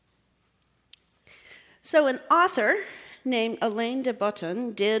So an author named Alain de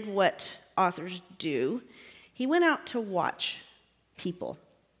Botton did what authors do. He went out to watch people.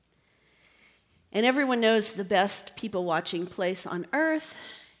 And everyone knows the best people-watching place on earth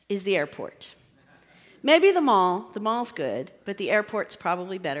is the airport. Maybe the mall. The mall's good, but the airport's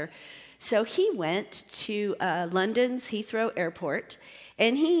probably better. So he went to London's Heathrow Airport,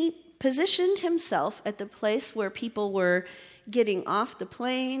 and he positioned himself at the place where people were getting off the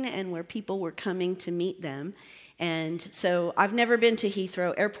plane and where people were coming to meet them. And so I've never been to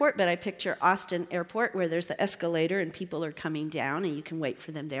Heathrow Airport, but I picture Austin Airport where there's the escalator and people are coming down and you can wait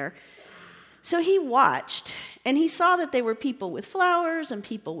for them there. So he watched, and he saw that there were people with flowers and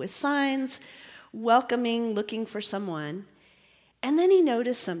people with signs, welcoming, looking for someone. And then he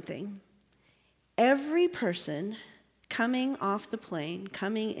noticed something. Every person coming off the plane,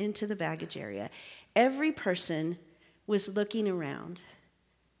 coming into the baggage area, every person was looking around.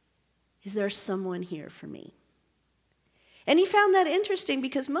 Is there someone here for me? And he found that interesting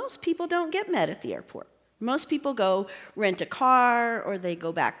because most people don't get met at the airport. Most people go rent a car or they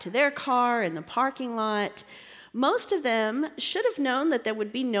go back to their car in the parking lot. Most of them should have known that there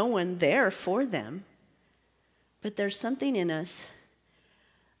would be no one there for them. But there's something in us,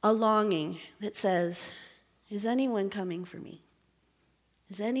 a longing that says, is anyone coming for me?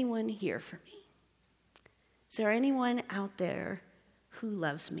 Is anyone here for me? Is there anyone out there who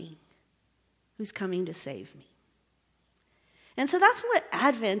loves me, who's coming to save me? And so that's what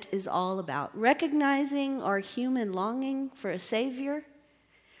Advent is all about, recognizing our human longing for a Savior,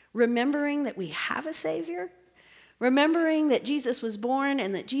 remembering that we have a Savior, remembering that Jesus was born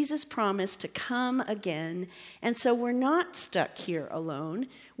and that Jesus promised to come again. And so we're not stuck here alone.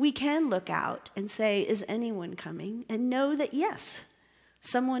 We can look out and say, is anyone coming? And know that yes,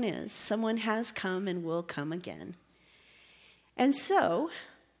 someone is. Someone has come and will come again. And so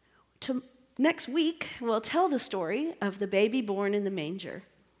next week, we'll tell the story of the baby born in the manger.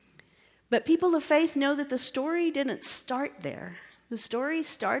 But people of faith know that the story didn't start there. The story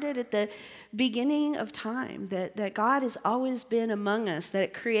started at the beginning of time, that God has always been among us, that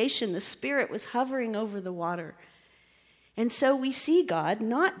at creation the Spirit was hovering over the water. And so we see God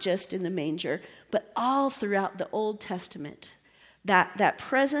not just in the manger, but all throughout the Old Testament. That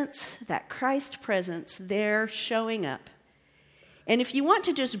presence, that Christ presence there showing up. And if you want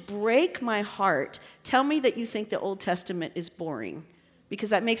to just break my heart, tell me that you think the Old Testament is boring, because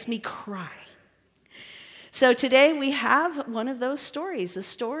that makes me cry. So today we have one of those stories, the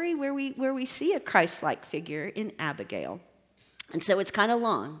story where we see a Christ-like figure in Abigail. And so it's kind of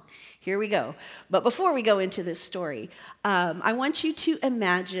long. Here we go. But before we go into this story, I want you to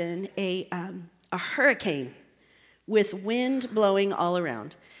imagine a hurricane with wind blowing all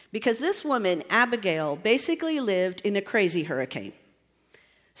around. Because this woman, Abigail, basically lived in a crazy hurricane.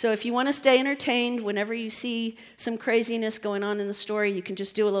 So if you want to stay entertained whenever you see some craziness going on in the story, you can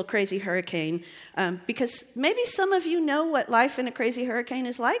just do a little crazy hurricane. Because maybe some of you know what life in a crazy hurricane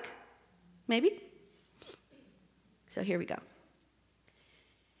is like. Maybe. So here we go.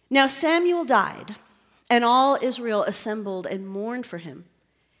 Now Samuel died, and all Israel assembled and mourned for him.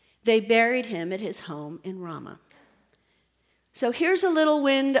 They buried him at his home in Ramah. So here's a little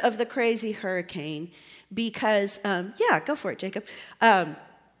wind of the crazy hurricane because, go for it, Jacob.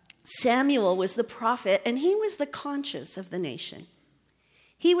 Samuel was the prophet, and he was the conscience of the nation.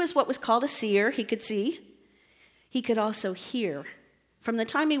 He was what was called a seer. He could see. He could also hear. From the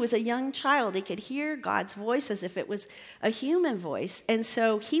time he was a young child, he could hear God's voice as if it was a human voice. And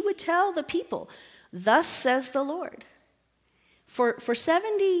so he would tell the people, thus says the Lord. For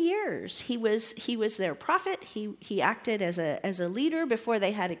 70 years, he was their prophet. He acted as a leader before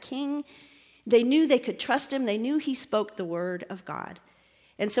they had a king. They knew they could trust him. They knew he spoke the word of God.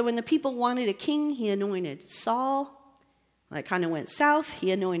 And so when the people wanted a king, he anointed Saul. That kind of went south.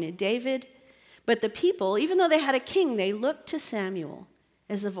 He anointed David. But the people, even though they had a king, they looked to Samuel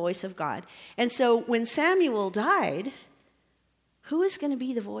as the voice of God. And so when Samuel died, who is going to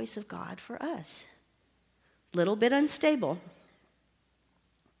be the voice of God for us? Little bit unstable.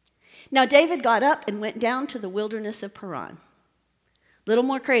 Now David got up and went down to the wilderness of Paran. Little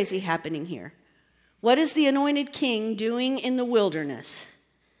more crazy happening here. What is the anointed king doing in the wilderness?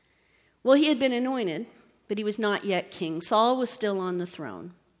 Well, he had been anointed, but he was not yet king. Saul was still on the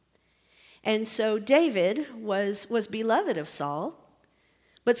throne. And so David was beloved of Saul,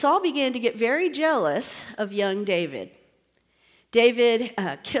 but Saul began to get very jealous of young David. David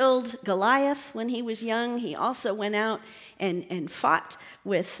killed Goliath when he was young. He also went out and fought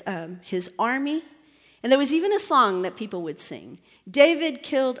with his army. And there was even a song that people would sing.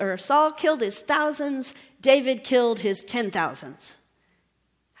 Saul killed his thousands, David killed his 10,000s.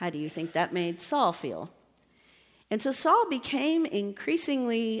 How do you think that made Saul feel? And so Saul became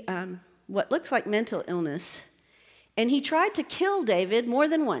increasingly what looks like mental illness, and he tried to kill David more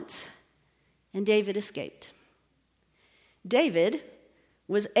than once, and David escaped. David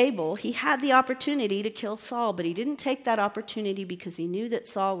he had the opportunity to kill Saul, but he didn't take that opportunity because he knew that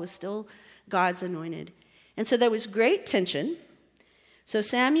Saul was still God's anointed. And so there was great tension. So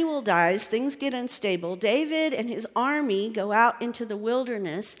Samuel dies, things get unstable. David and his army go out into the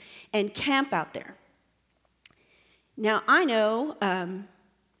wilderness and camp out there. Now, I know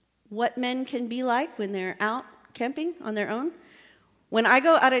what men can be like when they're out camping on their own. When I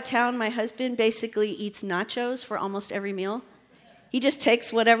go out of town, my husband basically eats nachos for almost every meal. He just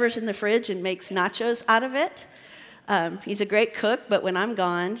takes whatever's in the fridge and makes nachos out of it. He's a great cook, but when I'm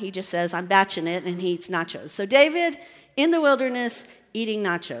gone, he just says, I'm batching it, and he eats nachos. So David, in the wilderness, eating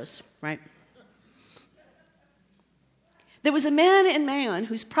nachos, right? There was a man in Maon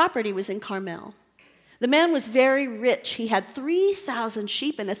whose property was in Carmel. The man was very rich. He had 3,000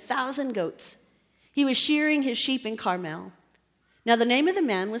 sheep and 1,000 goats. He was shearing his sheep in Carmel. Now the name of the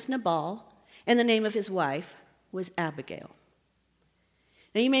man was Nabal, and the name of his wife was Abigail.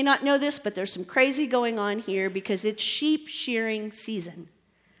 Now, you may not know this, but there's some crazy going on here because it's sheep shearing season.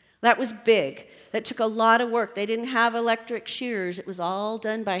 That was big. That took a lot of work. They didn't have electric shears. It was all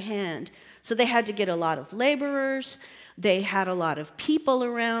done by hand. So they had to get a lot of laborers. They had a lot of people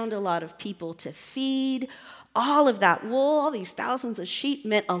around, a lot of people to feed. All of that wool, all these thousands of sheep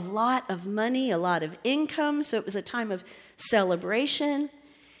meant a lot of money, a lot of income. So it was a time of celebration.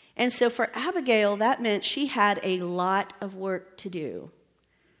 And so for Abigail, that meant she had a lot of work to do.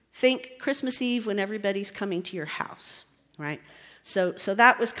 Think Christmas Eve when everybody's coming to your house, right? So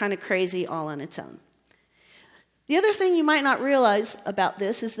that was kind of crazy all on its own. The other thing you might not realize about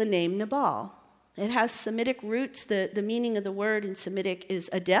this is the name Nabal. It has Semitic roots. The meaning of the word in Semitic is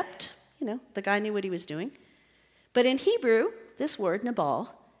adept. The guy knew what he was doing. But in Hebrew, this word,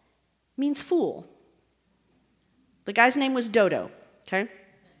 Nabal, means fool. The guy's name was Dodo, okay?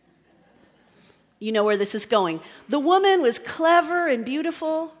 You know where this is going. The woman was clever and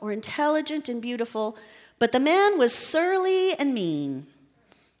beautiful, or intelligent and beautiful, but the man was surly and mean.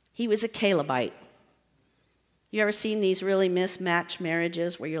 He was a Calebite. You ever seen these really mismatched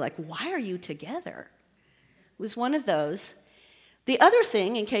marriages where you're like, why are you together? It was one of those. The other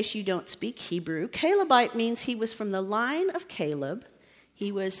thing, in case you don't speak Hebrew, Calebite means he was from the line of Caleb.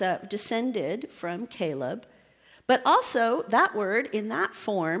 He was descended from Caleb. But also, that word in that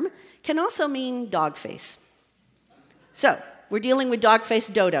form can also mean dog face. So, we're dealing with dog face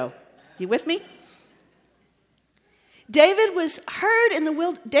Dodo. You with me? David heard in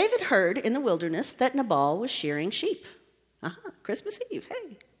the wilderness that Nabal was shearing sheep. Christmas Eve,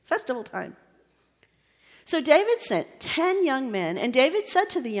 hey, festival time. So David sent 10 young men, and David said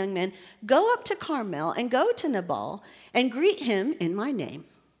to the young men, go up to Carmel and go to Nabal and greet him in my name.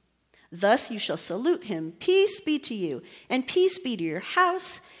 Thus you shall salute him, peace be to you, and peace be to your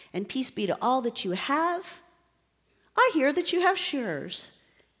house, and peace be to all that you have. I hear that you have shearers.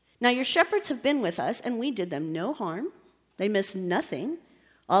 Now your shepherds have been with us, and we did them no harm. They missed nothing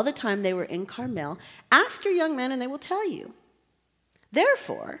all the time they were in Carmel. Ask your young men, and they will tell you.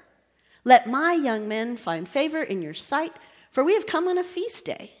 Therefore, let my young men find favor in your sight, for we have come on a feast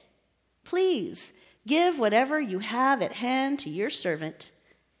day. Please give whatever you have at hand to your servant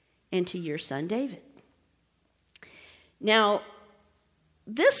and to your son David. Now,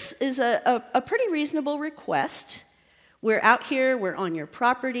 this is a pretty reasonable request. We're out here, we're on your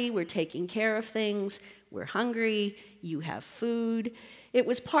property, we're taking care of things, we're hungry, you have food. It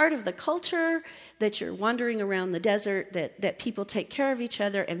was part of the culture that you're wandering around the desert, that people take care of each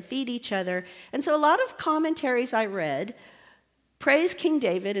other and feed each other. And so a lot of commentaries I read praised King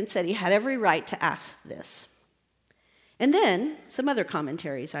David and said he had every right to ask this. And then some other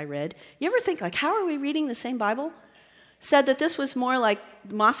commentaries I read, you ever think, like, how are we reading the same Bible? Said that this was more like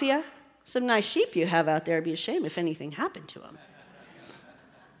mafia. Some nice sheep you have out there, it'd be a shame if anything happened to them.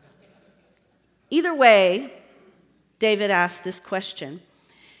 Either way, David asked this question.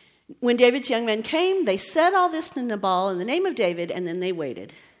 When David's young men came, they said all this to Nabal in the name of David, and then they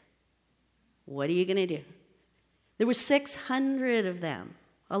waited. What are you going to do? There were 600 of them,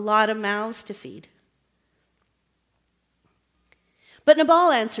 a lot of mouths to feed. But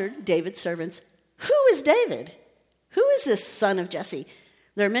Nabal answered David's servants, who is David? Who is this son of Jesse?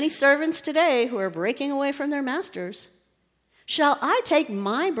 There are many servants today who are breaking away from their masters. Shall I take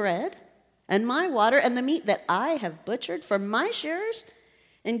my bread and my water and the meat that I have butchered for my shearers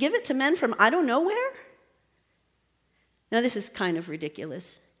and give it to men from I don't know where? Now this is kind of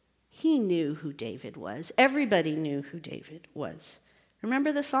ridiculous. He knew who David was. Everybody knew who David was.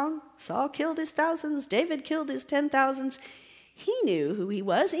 Remember the song? Saul killed his thousands, David killed his 10,000s. He knew who he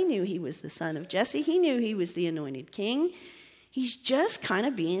was. He knew he was the son of Jesse. He knew he was the anointed king. He's just kind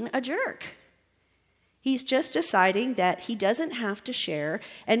of being a jerk. He's just deciding that he doesn't have to share.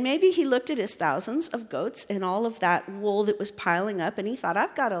 And maybe he looked at his thousands of goats and all of that wool that was piling up, and he thought,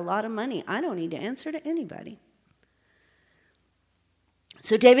 I've got a lot of money. I don't need to answer to anybody.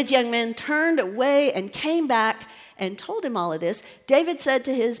 So David's young men turned away and came back and told him all of this. David said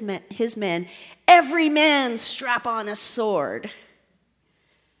to his men, every man strap on a sword.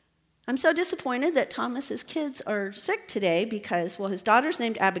 I'm so disappointed that Thomas's kids are sick today because, well, his daughter's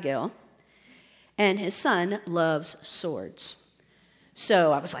named Abigail, and his son loves swords.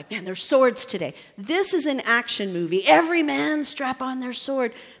 So I was like, man, there's swords today. This is an action movie. Every man strap on their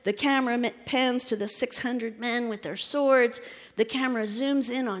sword. The camera pans to the 600 men with their swords. The camera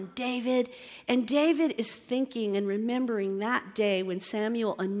zooms in on David. And David is thinking and remembering that day when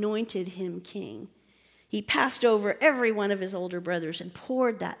Samuel anointed him king. He passed over every one of his older brothers and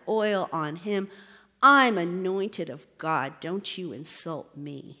poured that oil on him. I'm anointed of God. Don't you insult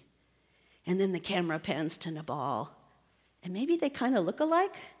me. And then the camera pans to Nabal. And maybe they kind of look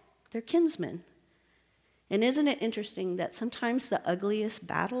alike. They're kinsmen. And isn't it interesting that sometimes the ugliest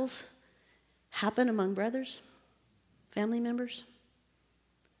battles happen among brothers, family members?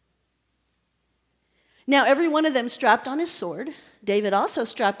 Now, every one of them strapped on his sword. David also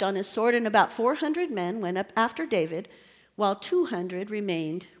strapped on his sword, and about 400 men went up after David, while 200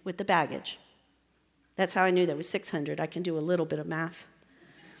 remained with the baggage. That's how I knew there was 600. I can do a little bit of math.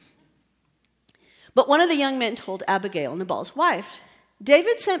 But one of the young men told Abigail, Nabal's wife,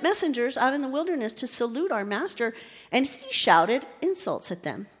 David sent messengers out in the wilderness to salute our master, and he shouted insults at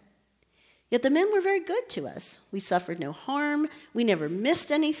them. Yet the men were very good to us. We suffered no harm. We never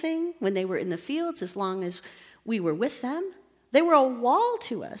missed anything when they were in the fields as long as we were with them. They were a wall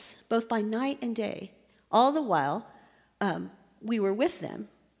to us, both by night and day. All the while, we were with them,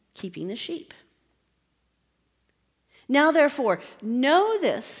 keeping the sheep. Now, therefore, know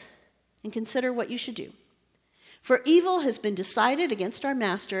this, and consider what you should do. For evil has been decided against our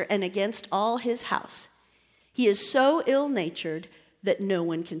master and against all his house. He is so ill-natured that no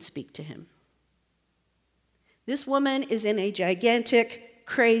one can speak to him. This woman is in a gigantic,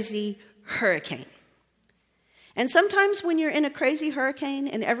 crazy hurricane. And sometimes when you're in a crazy hurricane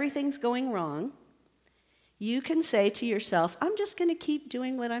and everything's going wrong, you can say to yourself, I'm just going to keep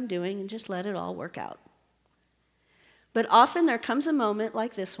doing what I'm doing and just let it all work out. But often there comes a moment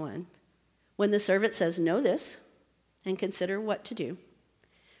like this one, when the servant says, know this, and consider what to do,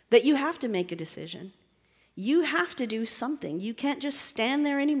 that you have to make a decision. You have to do something. You can't just stand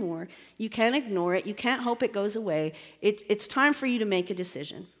there anymore. You can't ignore it. You can't hope it goes away. It's time for you to make a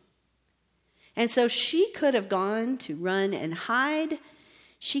decision. And so she could have gone to run and hide.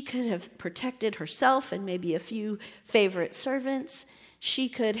 She could have protected herself and maybe a few favorite servants. She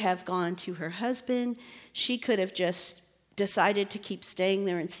could have gone to her husband. She could have just decided to keep staying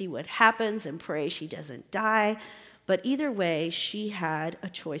there and see what happens and pray she doesn't die. But either way, she had a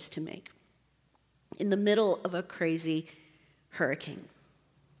choice to make in the middle of a crazy hurricane.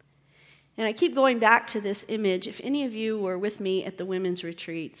 And I keep going back to this image. If any of you were with me at the women's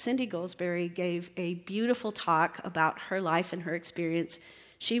retreat, Cindy Goldsberry gave a beautiful talk about her life and her experience.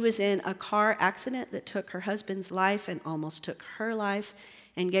 She was in a car accident that took her husband's life and almost took her life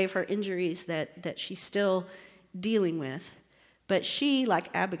and gave her injuries that she's still dealing with. But she, like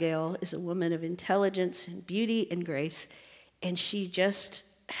Abigail, is a woman of intelligence and beauty and grace, and she just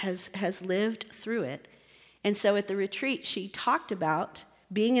has lived through it. And so at the retreat, she talked about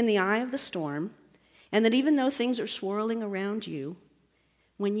being in the eye of the storm, and that even though things are swirling around you,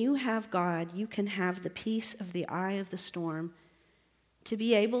 when you have God, you can have the peace of the eye of the storm to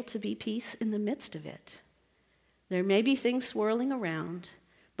be able to be peace in the midst of it. There may be things swirling around,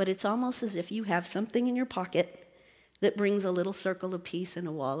 but it's almost as if you have something in your pocket that brings a little circle of peace and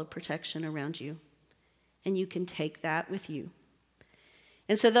a wall of protection around you. And you can take that with you.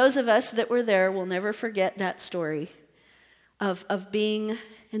 And so those of us that were there will never forget that story of being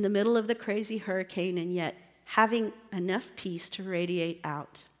in the middle of the crazy hurricane and yet having enough peace to radiate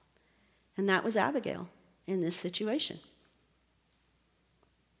out. And that was Abigail in this situation.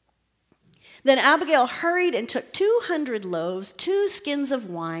 Then Abigail hurried and took 200 loaves, 2 skins of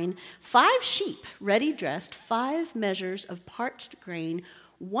wine, 5 sheep ready dressed, 5 measures of parched grain,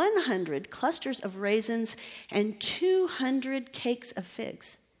 100 clusters of raisins, and 200 cakes of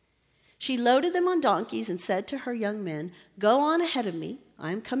figs. She loaded them on donkeys and said to her young men, "Go on ahead of me.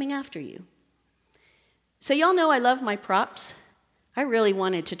 I am coming after you." So y'all know I love my props. I really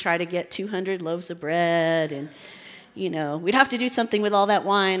wanted to try to get 200 loaves of bread and we'd have to do something with all that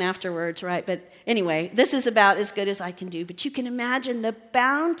wine afterwards, right? But anyway, this is about as good as I can do. But you can imagine the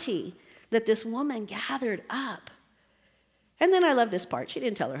bounty that this woman gathered up. And then I love this part. She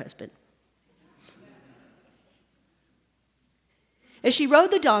didn't tell her husband. As she rode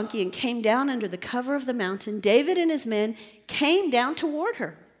the donkey and came down under the cover of the mountain, David and his men came down toward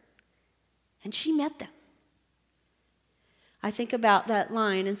her, and she met them. I think about that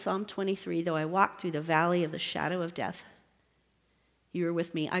line in Psalm 23, though I walk through the valley of the shadow of death. You were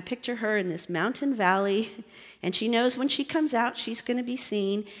with me. I picture her in this mountain valley, and she knows when she comes out, she's going to be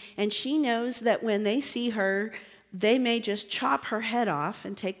seen, and she knows that when they see her, they may just chop her head off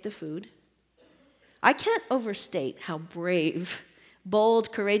and take the food. I can't overstate how brave,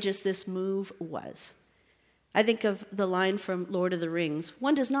 bold, courageous this move was. I think of the line from Lord of the Rings,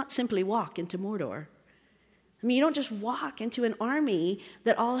 one does not simply walk into Mordor. I mean, you don't just walk into an army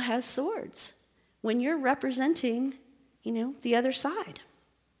that all has swords when you're representing, the other side.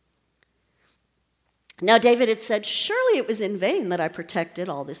 Now, David had said, surely it was in vain that I protected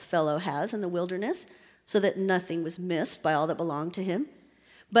all this fellow has in the wilderness so that nothing was missed by all that belonged to him.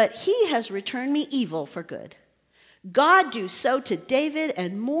 But he has returned me evil for good. God do so to David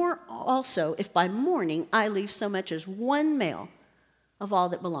and more also if by morning I leave so much as one male of all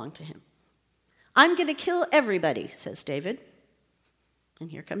that belonged to him. I'm going to kill everybody, says David. And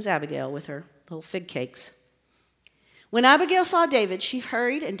here comes Abigail with her little fig cakes. When Abigail saw David, she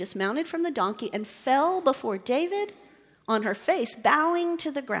hurried and dismounted from the donkey and fell before David on her face, bowing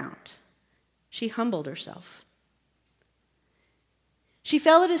to the ground. She humbled herself. She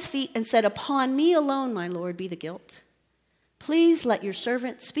fell at his feet and said, upon me alone, my Lord, be the guilt. Please let your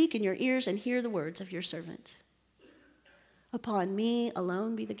servant speak in your ears and hear the words of your servant. Upon me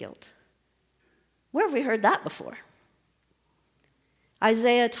alone be the guilt. Where have we heard that before?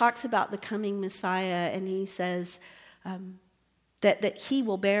 Isaiah talks about the coming Messiah, and he says that he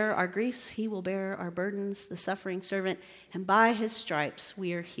will bear our griefs, he will bear our burdens, the suffering servant, and by his stripes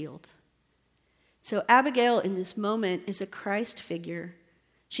we are healed. So Abigail in this moment is a Christ figure.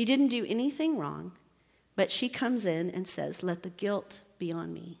 She didn't do anything wrong, but she comes in and says, let the guilt be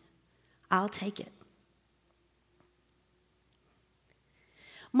on me. I'll take it.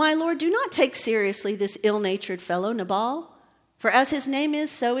 My Lord, do not take seriously this ill-natured fellow, Nabal, for as his name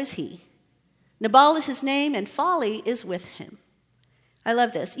is, so is he. Nabal is his name, and folly is with him. I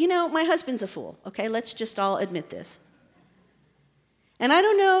love this. My husband's a fool, okay? Let's just all admit this. And I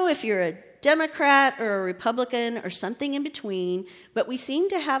don't know if you're a Democrat or a Republican or something in between, but we seem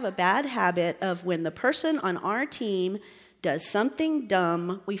to have a bad habit of when the person on our team does something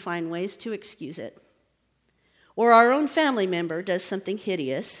dumb, we find ways to excuse it. Or our own family member does something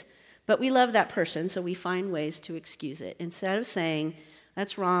hideous, but we love that person, so we find ways to excuse it, instead of saying,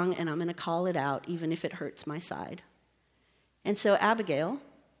 that's wrong, and I'm going to call it out, even if it hurts my side. And so Abigail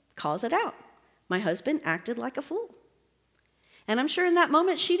calls it out. My husband acted like a fool. And I'm sure in that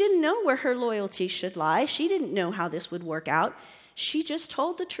moment she didn't know where her loyalty should lie. She didn't know how this would work out. She just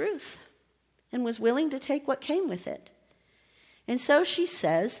told the truth and was willing to take what came with it. And so she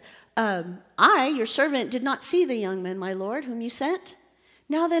says, I, your servant, did not see the young man, my Lord, whom you sent.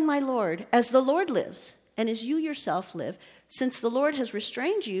 Now then, my Lord, as the Lord lives, and as you yourself live, since the Lord has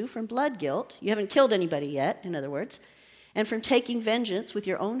restrained you from blood guilt, you haven't killed anybody yet, in other words, and from taking vengeance with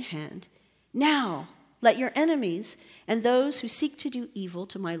your own hand, now let your enemies and those who seek to do evil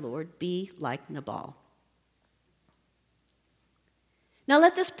to my Lord be like Nabal. Now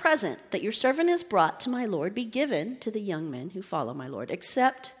let this present that your servant has brought to my Lord be given to the young men who follow my Lord.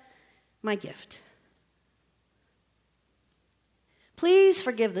 Accept my gift. Please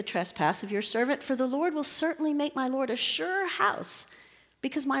forgive the trespass of your servant, for the Lord will certainly make my Lord a sure house,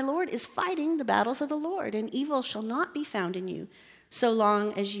 because my Lord is fighting the battles of the Lord, and evil shall not be found in you so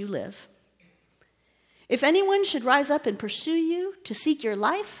long as you live. If anyone should rise up and pursue you to seek your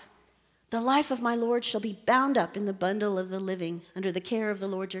life, the life of my Lord shall be bound up in the bundle of the living under the care of the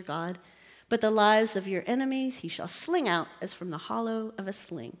Lord your God. But the lives of your enemies he shall sling out as from the hollow of a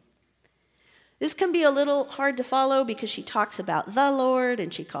sling. This can be a little hard to follow because she talks about the Lord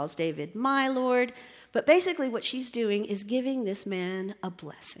and she calls David my Lord. But basically what she's doing is giving this man a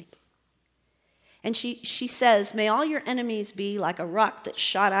blessing. And she says, may all your enemies be like a rock that's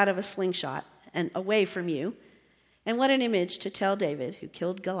shot out of a slingshot and away from you. And what an image to tell David, who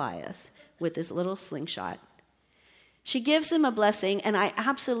killed Goliath with his little slingshot. She gives him a blessing, and I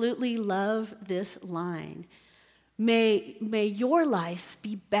absolutely love this line. May your life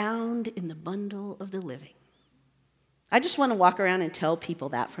be bound in the bundle of the living. I just want to walk around and tell people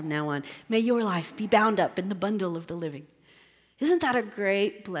that from now on. May your life be bound up in the bundle of the living. Isn't that a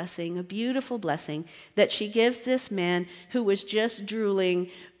great blessing, a beautiful blessing that she gives this man who was just drooling,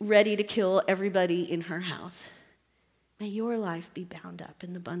 ready to kill everybody in her house? May your life be bound up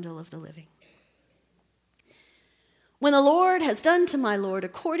in the bundle of the living. When the Lord has done to my Lord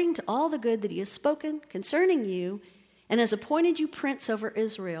according to all the good that he has spoken concerning you, and has appointed you prince over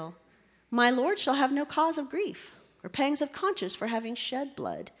Israel, my Lord shall have no cause of grief or pangs of conscience for having shed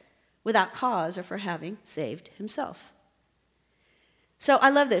blood without cause or for having saved himself. So I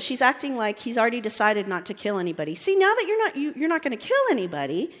love this. She's acting like he's already decided not to kill anybody. See, now that you're not going to kill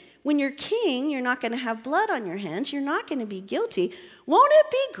anybody, when you're king, you're not going to have blood on your hands. You're not going to be guilty. Won't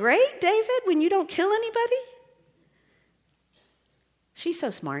it be great, David, when you don't kill anybody? She's so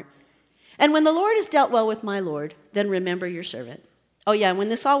smart. And when the Lord has dealt well with my Lord, then remember your servant. Oh yeah, when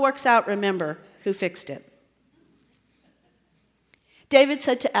this all works out, remember who fixed it. David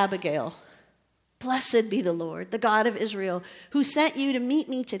said to Abigail, "Blessed be the Lord, the God of Israel, who sent you to meet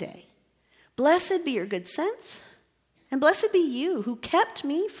me today. Blessed be your good sense, and blessed be you who kept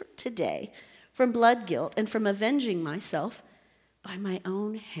me today from blood guilt and from avenging myself by my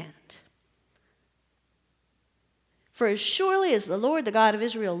own hand. For as surely as the Lord, the God of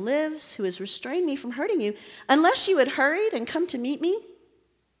Israel, lives, who has restrained me from hurting you, unless you had hurried and come to meet me,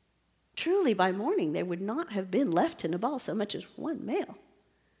 truly by morning there would not have been left to Nabal so much as one male."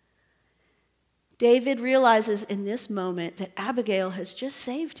 David realizes in this moment that Abigail has just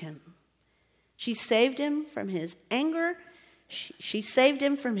saved him. She saved him from his anger. She saved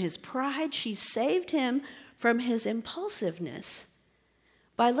him from his pride. She saved him from his impulsiveness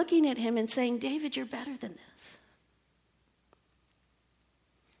by looking at him and saying, "David, you're better than this."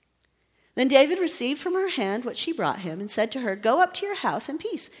 Then David received from her hand what she brought him and said to her, "Go up to your house in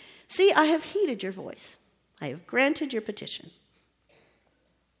peace. See, I have heeded your voice. I have granted your petition."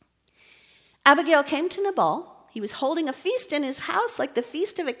 Abigail came to Nabal. He was holding a feast in his house like the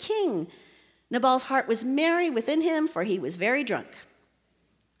feast of a king. Nabal's heart was merry within him, for he was very drunk.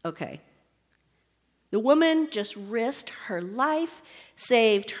 Okay. The woman just risked her life,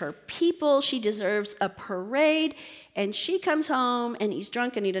 saved her people. She deserves a parade. And she comes home and he's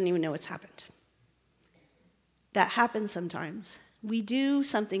drunk and he doesn't even know what's happened. That happens sometimes. We do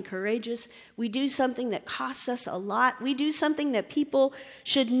something courageous. We do something that costs us a lot. We do something that people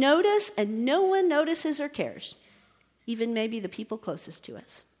should notice and no one notices or cares. Even maybe the people closest to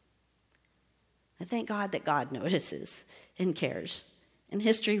us. I thank God that God notices and cares. And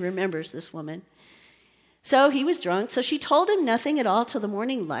history remembers this woman. So he was drunk, so she told him nothing at all till the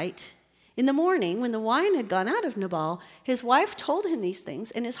morning light. In the morning, when the wine had gone out of Nabal, his wife told him these things,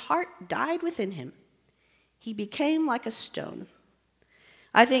 and his heart died within him. He became like a stone.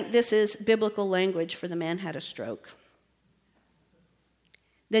 I think this is biblical language for the man had a stroke.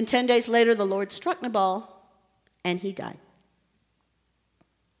 Then 10 days later, the Lord struck Nabal, and he died.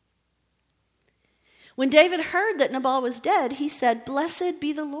 When David heard that Nabal was dead, he said, "Blessed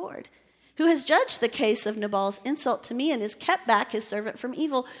be the Lord, who has judged the case of Nabal's insult to me and has kept back his servant from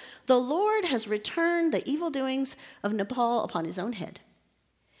evil. The Lord has returned the evil doings of Nabal upon his own head."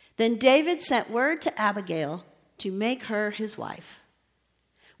 Then David sent word to Abigail to make her his wife.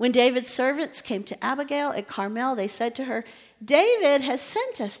 When David's servants came to Abigail at Carmel, they said to her, "David has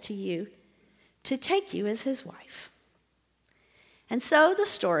sent us to you to take you as his wife." And so the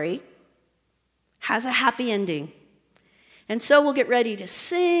story has a happy ending. And so we'll get ready to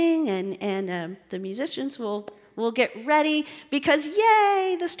sing, and the musicians will get ready because,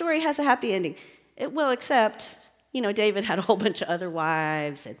 yay, the story has a happy ending. It will, except, David had a whole bunch of other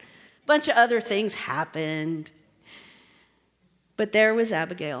wives and a bunch of other things happened. But there was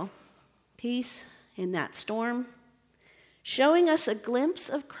Abigail, peace in that storm, showing us a glimpse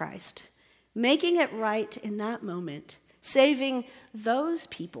of Christ, making it right in that moment, saving those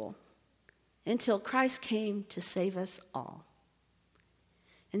people until Christ came to save us all.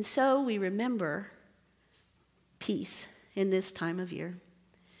 And so we remember peace in this time of year.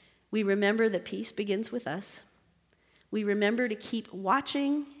 We remember that peace begins with us. We remember to keep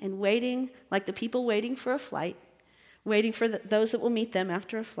watching and waiting like the people waiting for a flight, waiting for those that will meet them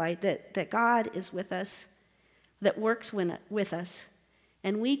after a flight, that God is with us, that works with us,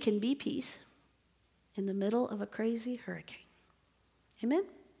 and we can be peace in the middle of a crazy hurricane. Amen?